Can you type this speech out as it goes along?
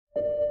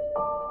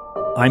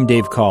I'm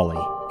Dave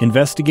Cawley,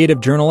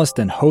 investigative journalist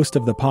and host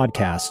of the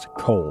podcast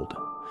Cold.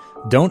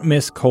 Don't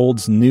miss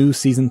Cold's new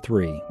Season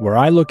 3, where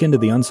I look into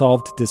the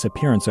unsolved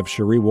disappearance of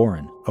Sheree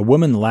Warren, a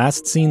woman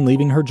last seen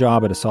leaving her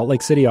job at a Salt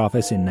Lake City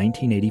office in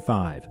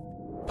 1985.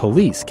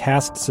 Police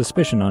cast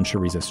suspicion on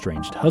Sheree's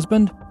estranged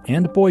husband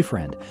and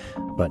boyfriend,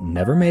 but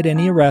never made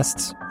any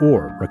arrests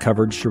or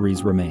recovered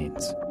Sheree's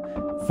remains.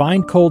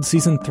 Find Cold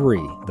Season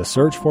 3, The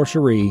Search for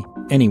Sheree,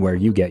 anywhere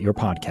you get your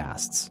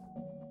podcasts.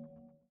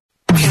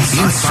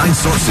 Inside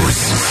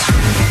Sources.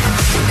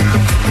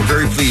 We're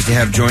very pleased to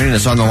have joining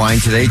us on the line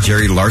today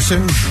Jerry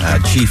Larson,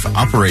 Chief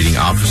Operating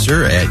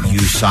Officer at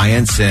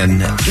U-Science.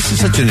 And this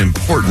is such an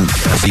important,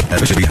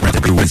 especially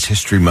Women's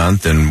History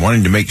Month, and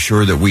wanting to make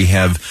sure that we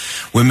have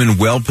women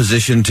well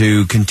positioned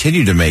to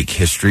continue to make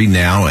history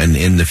now and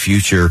in the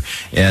future.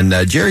 And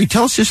Jerry,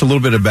 tell us just a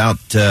little bit about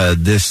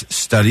this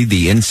study,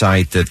 the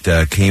insight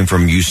that came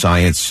from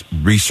U-Science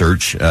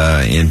research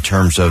in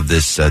terms of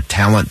this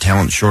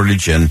talent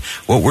shortage and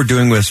what we're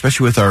doing with,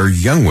 especially with our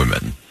young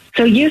women.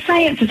 So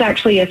U-Science is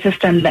actually a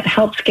system that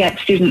helps get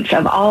students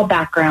of all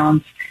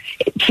backgrounds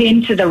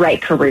into the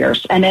right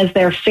careers. And as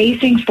they're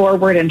facing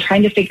forward and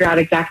trying to figure out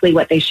exactly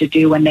what they should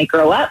do when they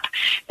grow up,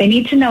 they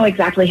need to know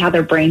exactly how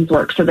their brains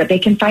work so that they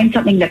can find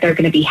something that they're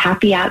going to be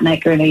happy at and they're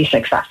going to be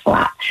successful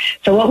at.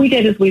 So what we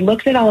did is we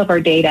looked at all of our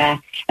data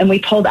and we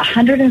pulled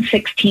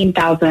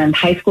 116,000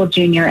 high school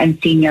junior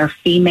and senior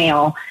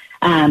female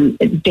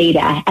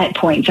data at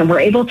points. And we're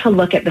able to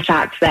look at the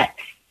facts that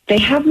they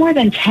have more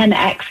than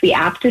 10x the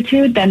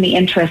aptitude than the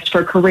interest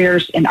for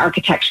careers in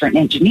architecture and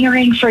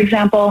engineering, for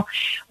example.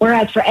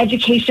 Whereas for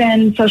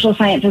education, social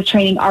sciences,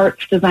 training,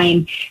 arts,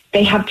 design,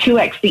 they have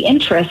 2x the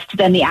interest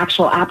than the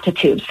actual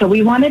aptitude. So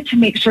we wanted to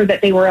make sure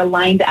that they were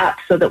aligned up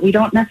so that we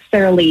don't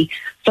necessarily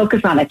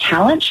focus on a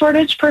talent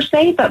shortage per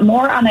se, but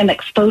more on an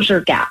exposure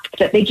gap,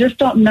 that they just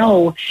don't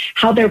know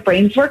how their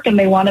brains work, and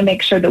they want to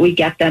make sure that we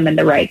get them in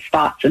the right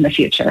spots in the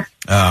future.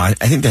 I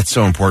think that's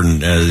so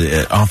important.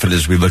 Often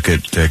as we look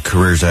at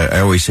careers, I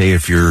always say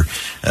if you're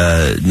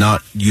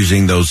not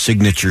using those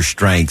signature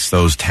strengths,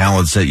 those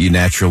talents that you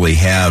naturally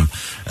have,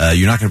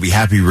 you're not going to be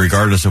happy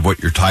regardless of what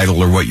your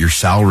title or what your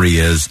salary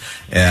is.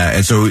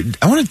 And so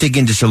I want to dig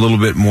in just a little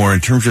bit more in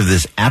terms of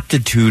this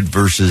aptitude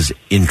versus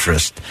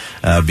interest,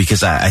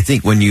 because I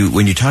think when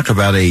you talk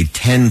about a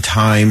 10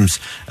 times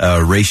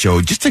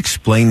ratio, just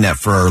explain that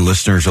for our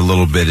listeners a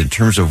little bit in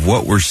terms of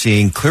what we're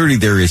seeing. Clearly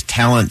there is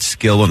talent,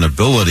 skill, and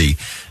ability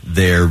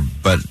there,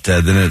 but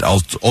then it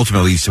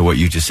ultimately leads to what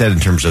you just said in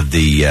terms of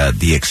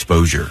the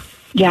exposure.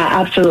 Yeah,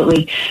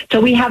 absolutely. So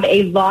we have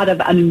a lot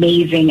of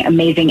amazing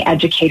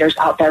educators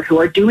out there who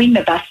are doing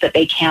the best that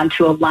they can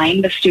to align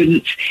the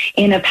students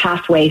in a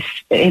pathway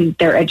in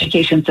their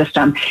education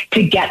system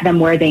to get them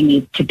where they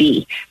need to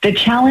be. The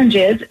challenge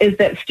is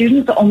that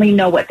students only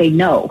know what they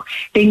know.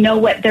 They know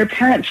what their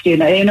parents do.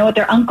 They know what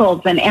their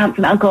uncles and aunts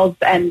and uncles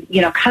and,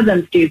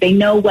 cousins do. They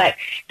know what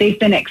they've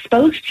been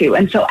exposed to.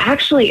 And so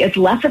actually it's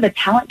less of a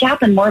talent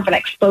gap and more of an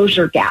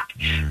exposure gap.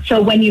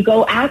 So when you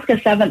go ask a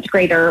 7th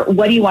grader,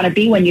 what do you want to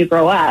be when you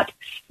grow up,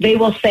 they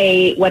will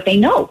say what they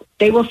know.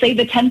 They will say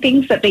the 10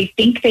 things that they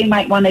think they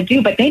might want to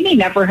do, but they may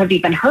never have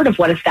even heard of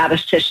what a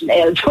statistician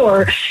is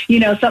or,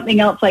 something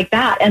else like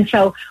that. And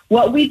so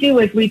what we do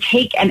is we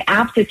take an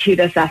aptitude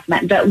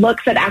assessment that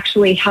looks at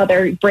actually how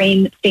their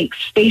brain thinks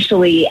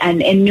spatially and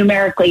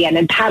numerically and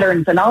in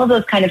patterns and all of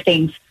those kind of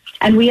things.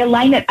 And we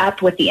align it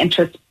up with the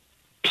interest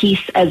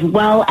piece as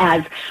well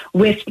as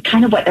with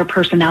kind of what their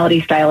personality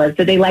style is.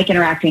 Do they like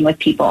interacting with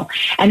people?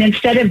 And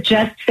instead of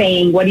just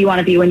saying, what do you want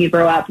to be when you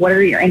grow up? What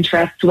are your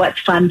interests? What's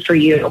fun for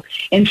you?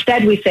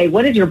 Instead, we say,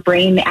 what does your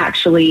brain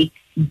actually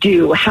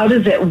do? How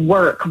does it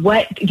work?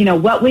 What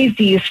ways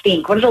do you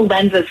think? What are the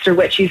lenses through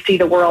which you see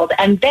the world?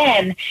 And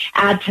then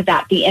add to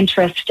that the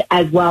interest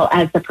as well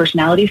as the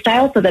personality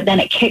style so that then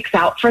it kicks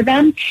out for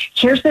them.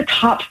 Here's the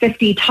top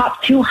 50,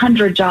 top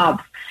 200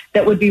 jobs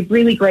that would be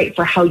really great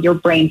for how your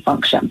brain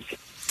functions.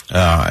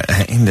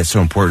 I think that's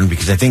so important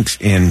because I think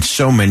in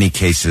so many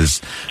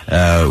cases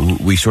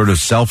we sort of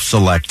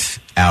self-select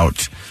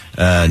out,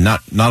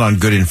 not on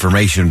good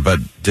information, but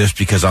just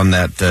because on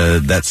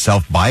that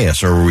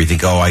self-bias, or where we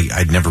think,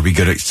 I'd never be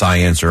good at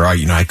science, or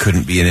I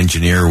couldn't be an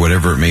engineer, or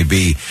whatever it may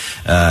be.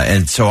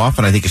 And so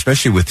often, I think,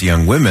 especially with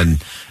young women,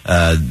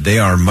 they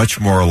are much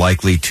more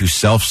likely to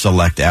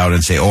self-select out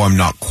and say, I'm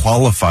not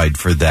qualified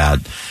for that.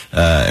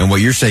 And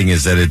what you're saying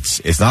is that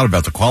it's not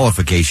about the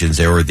qualifications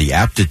or the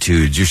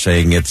aptitudes. You're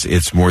saying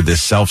it's more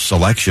this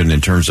self-selection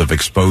in terms of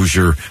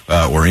exposure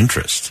or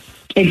interest.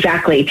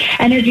 Exactly.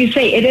 And as you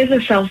say, it is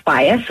a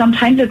self-bias.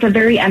 Sometimes it's a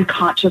very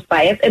unconscious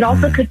bias. It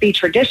also could be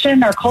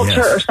tradition or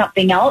culture or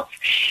something else.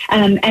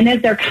 And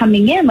as they're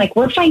coming in,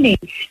 we're finding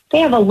they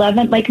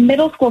have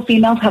middle school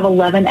females have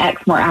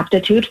 11x more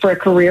aptitude for a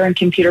career in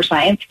computer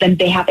science than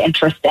they have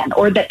interest in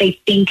or that they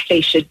think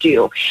they should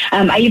do.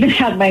 I even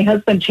had my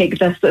husband take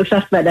this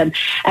assessment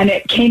and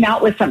it came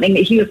out with something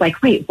that he was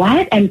like, wait,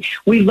 what? And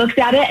we looked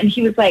at it and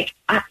he was like,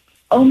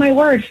 oh my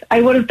word, I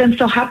would have been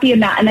so happy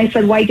in that. And I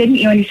said, why didn't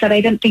you? And he said, I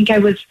didn't think I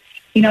was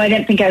I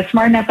didn't think I was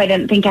smart enough. I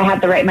didn't think I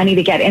had the right money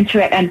to get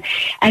into it.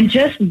 And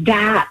just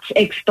that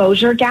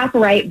exposure gap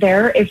right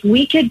there, if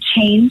we could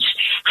change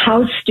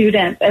how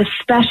students,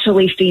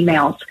 especially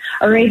females,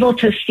 are able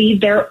to see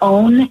their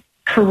own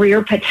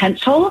career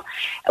potential,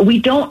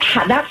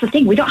 that's the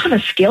thing. We don't have a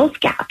skills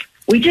gap.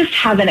 We just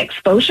have an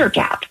exposure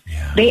gap.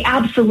 Yeah. They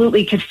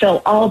absolutely could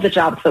fill all the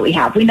jobs that we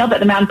have. We know that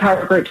the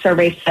Manpower Group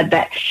survey said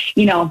that,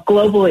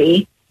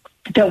 globally,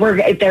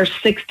 that there's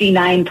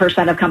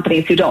 69% of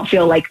companies who don't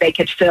feel like they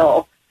could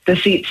fill the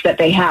seats that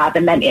they have.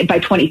 And then by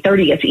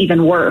 2030, it's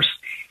even worse.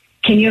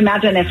 Can you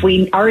imagine if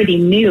we already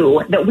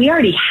knew that we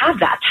already have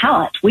that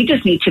talent? We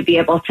just need to be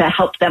able to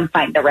help them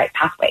find the right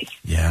pathways.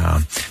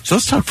 Yeah. So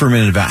let's talk for a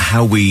minute about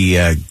how we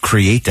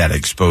create that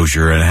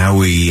exposure and how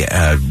we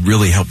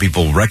really help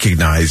people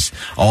recognize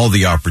all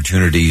the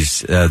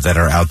opportunities that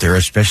are out there,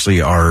 especially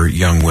our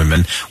young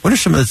women. What are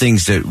some of the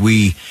things that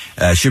we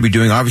should be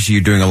doing? Obviously,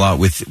 you're doing a lot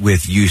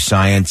with Youth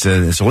Science.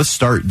 So let's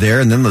start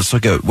there, and then let's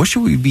look at what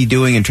should we be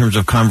doing in terms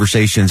of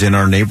conversations in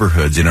our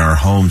neighborhoods, in our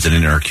homes, and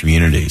in our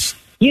communities.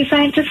 Youth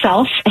Science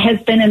itself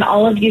has been in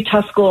all of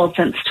Utah schools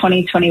since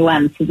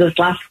 2021. So this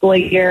last school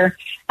year,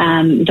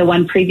 the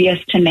one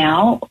previous to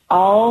now,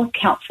 all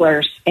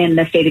counselors in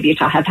the state of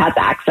Utah have had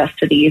the access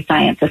to the Youth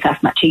Science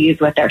assessment to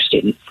use with their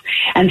students.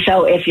 And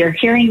so if you're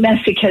hearing this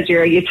because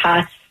you're a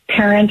Utah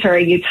parent or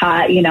a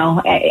Utah,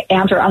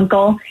 aunt or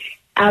uncle,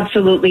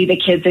 absolutely the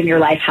kids in your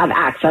life have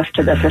access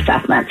to this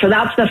assessment. So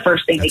that's the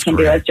first thing we can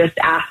do is just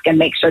ask and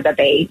make sure that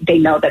they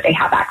know that they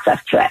have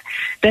access to it.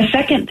 The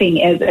second thing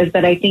is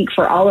that I think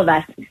for all of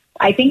us,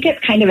 I think it's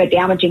kind of a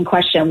damaging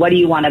question. What do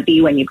you want to be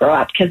when you grow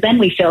up? Because then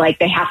we feel like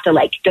they have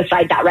to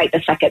decide that right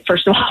the second,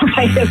 first of all,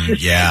 right? It's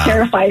just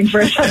terrifying for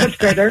a seventh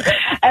grader.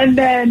 And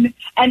then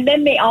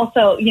they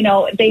also,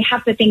 they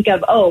have to think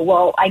of, oh,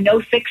 well, I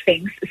know 6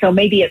 things, so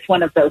maybe it's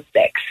one of those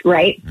 6,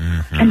 right?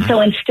 Mm-hmm. And so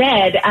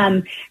instead,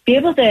 be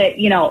able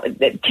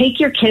to, take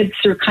your kids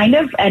through kind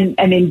of an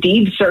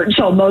Indeed search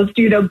almost,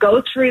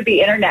 go through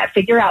the internet,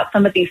 figure out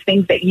some of these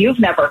things that you've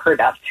never heard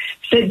of.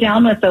 Sit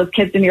down with those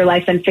kids in your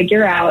life and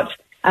figure out,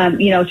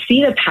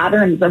 see the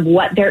patterns of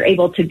what they're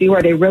able to do.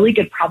 Are they really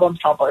good problem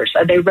solvers?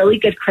 Are they really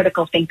good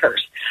critical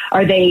thinkers?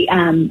 Are they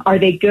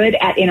good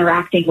at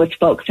interacting with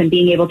folks and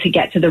being able to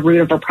get to the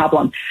root of a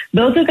problem?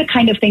 Those are the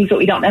kind of things that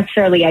we don't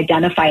necessarily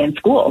identify in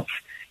schools.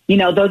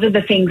 Those are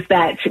the things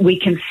that we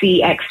can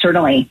see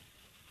externally.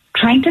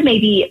 Trying to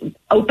maybe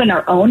open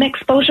our own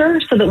exposure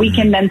so that we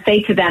can then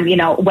say to them,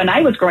 when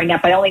I was growing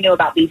up, I only knew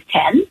about these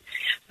 10.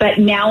 But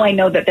now I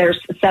know that there's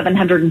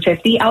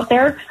 750 out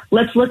there.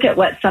 Let's look at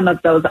what some of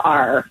those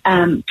are.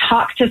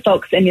 Talk to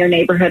folks in your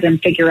neighborhood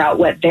and figure out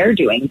what they're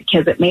doing,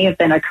 because it may have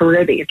been a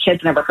career that your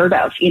kids never heard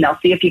of. See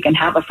if you can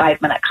have a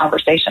 5-minute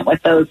conversation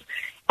with those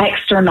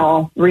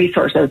external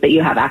resources that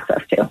you have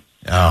access to.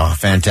 Oh,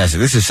 fantastic.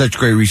 This is such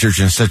great research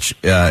and such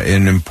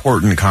an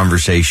important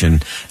conversation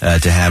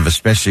to have,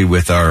 especially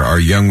with our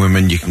young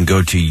women. You can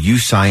go to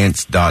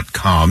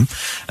youscience.com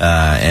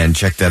and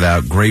check that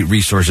out. Great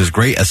resources,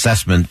 great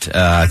assessment.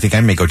 I think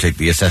I may go take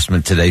the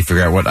assessment today,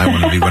 figure out what I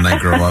want to be when I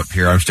grow up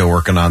here. I'm still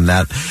working on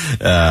that.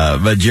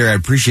 But Jerry, I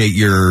appreciate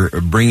your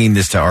bringing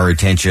this to our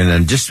attention,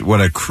 and just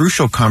what a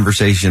crucial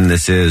conversation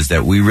this is,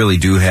 that we really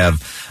do have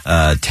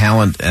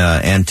talent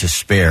and to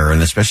spare,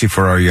 and especially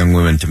for our young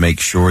women, to make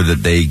sure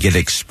that they get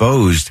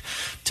exposed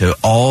to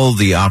all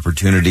the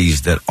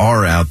opportunities that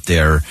are out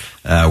there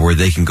where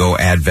they can go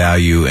add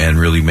value and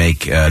really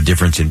make a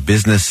difference in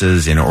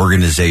businesses, in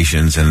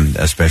organizations, and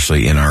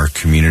especially in our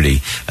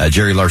community.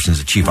 Jerry Larson is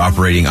the Chief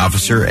Operating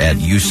Officer at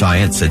Youth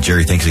Science.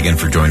 Jerry, thanks again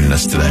for joining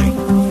us today.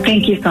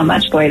 Thank you so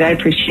much, Boyd. I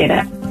appreciate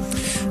it.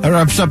 That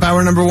wraps up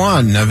hour number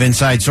 1 of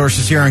Inside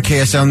Sources here on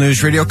KSL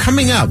News Radio.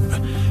 Coming up,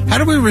 how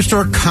do we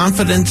restore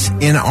confidence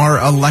in our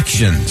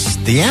elections?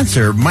 The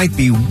answer might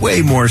be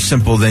way more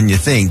simple than you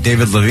think.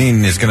 David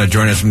Levine is going to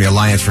join us from the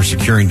Alliance for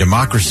Securing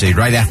Democracy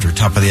right after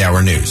top of the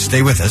hour news.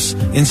 Stay with us.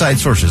 Inside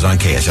Sources on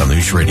KSL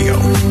News Radio.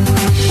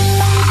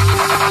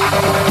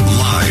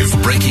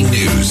 Live breaking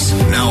news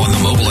now on the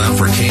mobile app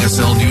for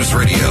KSL News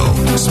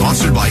Radio.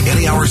 Sponsored by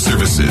Any Hour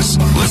Services.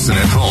 Listen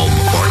at home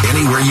or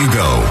anywhere you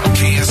go.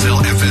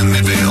 KSL FM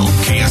Midvale,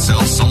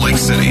 KSL Salt Lake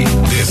City.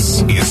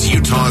 This is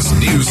Utah's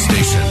news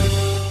station.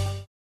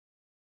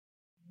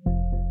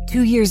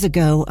 2 years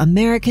ago,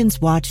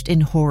 Americans watched in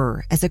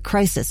horror as a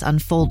crisis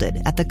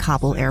unfolded at the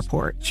Kabul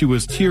airport. She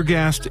was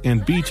tear-gassed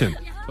and beaten.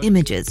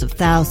 Images of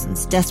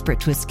thousands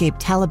desperate to escape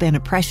Taliban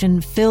oppression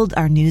filled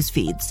our news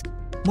feeds.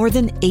 More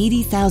than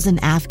 80,000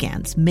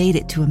 Afghans made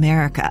it to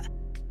America.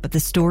 But the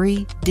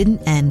story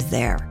didn't end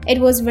there. It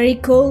was very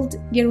cold.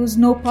 There was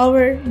no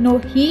power, no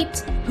heat.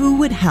 Who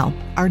would help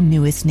our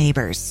newest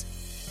neighbors?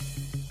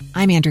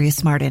 I'm Andrea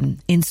Smartin.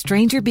 In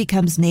Stranger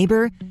Becomes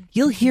Neighbor,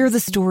 you'll hear the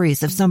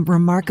stories of some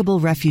remarkable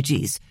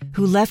refugees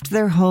who left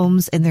their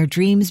homes and their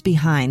dreams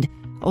behind,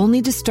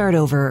 only to start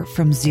over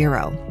from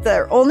zero.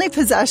 Their only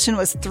possession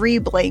was 3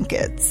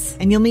 blankets.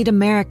 And you'll meet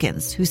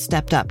Americans who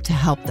stepped up to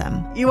help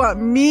them. You want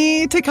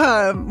me to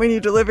come when you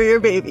deliver your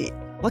baby.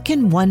 What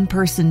can one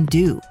person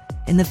do?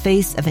 in the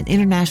face of an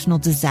international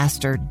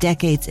disaster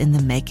decades in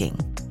the making.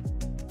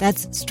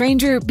 That's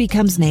Stranger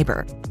Becomes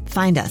Neighbor.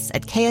 Find us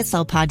at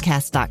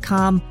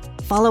kslpodcast.com.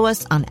 Follow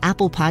us on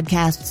Apple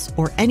Podcasts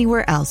or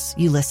anywhere else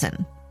you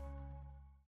listen.